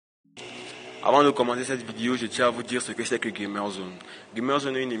Avant de commencer cette vidéo, je tiens à vous dire ce que c'est que Gamerzone.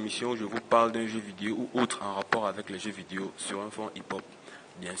 Gamerzone est une émission où je vous parle d'un jeu vidéo ou autre en rapport avec les jeux vidéo sur un fond hip-hop,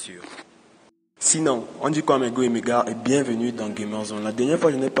 bien sûr. Sinon, on dit quoi mes gars et mes gars et bienvenue dans Gamerzone. La dernière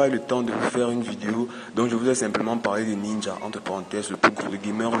fois, je n'ai pas eu le temps de vous faire une vidéo, donc je vous ai simplement parlé de Ninja, entre parenthèses, le plus gros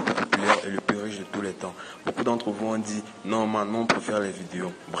gamer, le plus populaire et le plus riche de tous les temps. Beaucoup d'entre vous ont dit, non man, on préfère les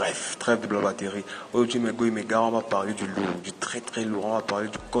vidéos. Bref, trêve de blabatterie. Aujourd'hui mes gars et mes gars, on va parler du lourd, du très très lourd, on va parler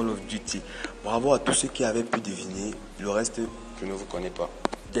du Call.Of.Duty. Bravo à tous ceux qui avaient pu deviner, le reste, je ne vous connais pas.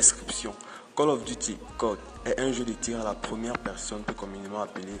 Description. Call.Of.Duty, code, est un jeu de tir à la première personne plus communément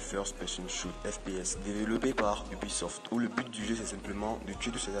appelé First Person Shoot, FPS, développé par Ubisoft, où le but du jeu c'est simplement de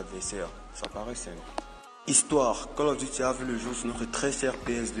tuer tous ses adversaires. Ça paraît simple. Histoire, Call.Of.Duty a vu le jour sur notre très cher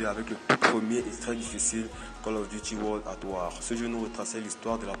PS2 avec le tout premier et très difficile Call.Of.Duty World at War. Ce jeu nous retraçait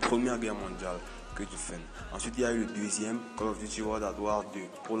l'histoire de la Première Guerre mondiale. Que du fun. Ensuite, il y a eu le deuxième Call.Of.Duty World at War 2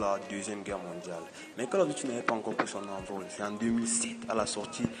 pour la Deuxième Guerre mondiale. Mais Call.Of.Duty n'avait pas encore pris son envol. C'est en 2007, à la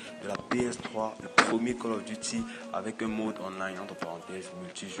sortie de la PS3, le premier Call.Of.Duty avec un mode online, entre parenthèses,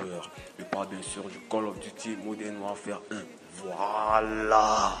 multijoueur. Je parle bien sûr du Call.Of.Duty Modern Warfare 1.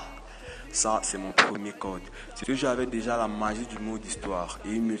 Voilà! Ça, c'est mon premier code. Ce jeu avait déjà la magie du mode histoire et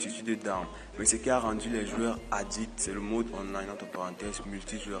une multitude d'armes. Mais ce qui a rendu les joueurs addicts, c'est le mode online, entre parenthèses,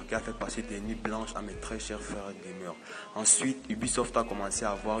 multijoueur, qui a fait passer des nuits blanches à mes très chers frères gamers. Ensuite, Ubisoft a commencé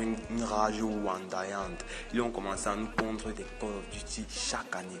à avoir une rage wandaillante. Ils ont commencé à nous pondre des Call of Duty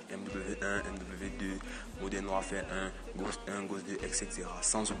chaque année. MW1, MW2, Modern Warfare 1, Ghost 1, Ghost 2, etc.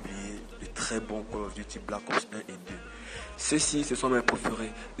 Sans oublier le très bon Call of Duty Black Ops 1 et 2. Ceux-ci, ce sont mes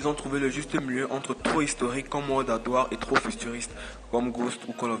préférés. Ils ont trouvé le juste milieu entre trop historique comme mode adoire et trop futuriste comme Ghost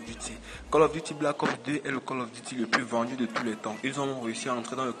ou Call of Duty. Call of Duty Black Ops 2 est le Call of Duty le plus vendu de tous les temps. Ils ont réussi à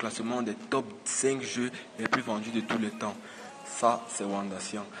entrer dans le classement des top 5 jeux les plus vendus de tous les temps. Ça, c'est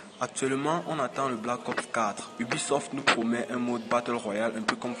Wandation. Actuellement, on attend le Black Ops 4. Ubisoft nous promet un mode Battle Royale, un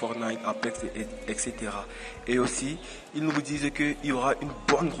peu comme Fortnite, Apex, etc. Et aussi, ils nous disent qu'il y aura une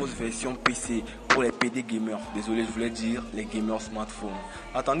bonne grosse version PC pour les PD gamers. Désolé, je voulais dire les gamers smartphones.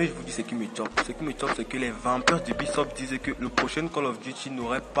 Attendez, je vous dis ce qui me choque. Ce qui me choque, c'est que les vampires d'Ubisoft disent que le prochain Call of Duty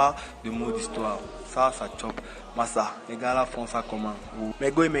n'aurait pas de mode histoire. Ça chope. Massa, les gars là font ça comment?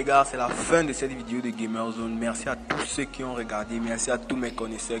 Mes gars et mes gars, c'est la fin de cette vidéo de Gamerzone. Merci à tous ceux qui ont regardé. Merci à tous mes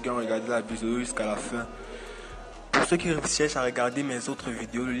connaisseurs qui ont regardé la vidéo jusqu'à la fin. Pour ceux qui cherchent à regarder mes autres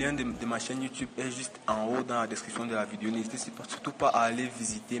vidéos, le lien de ma chaîne YouTube est juste en haut dans la description de la vidéo. N'hésitez surtout pas à aller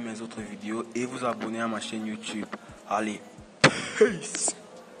visiter mes autres vidéos et vous abonner à ma chaîne YouTube. Allez, peace!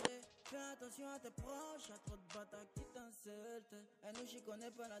 Fais attention à tes proches, y'a trop de bâtards qui t'insultent. Et nous, j'y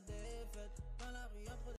connais pas la défaite. Dans la rue, y'a trop de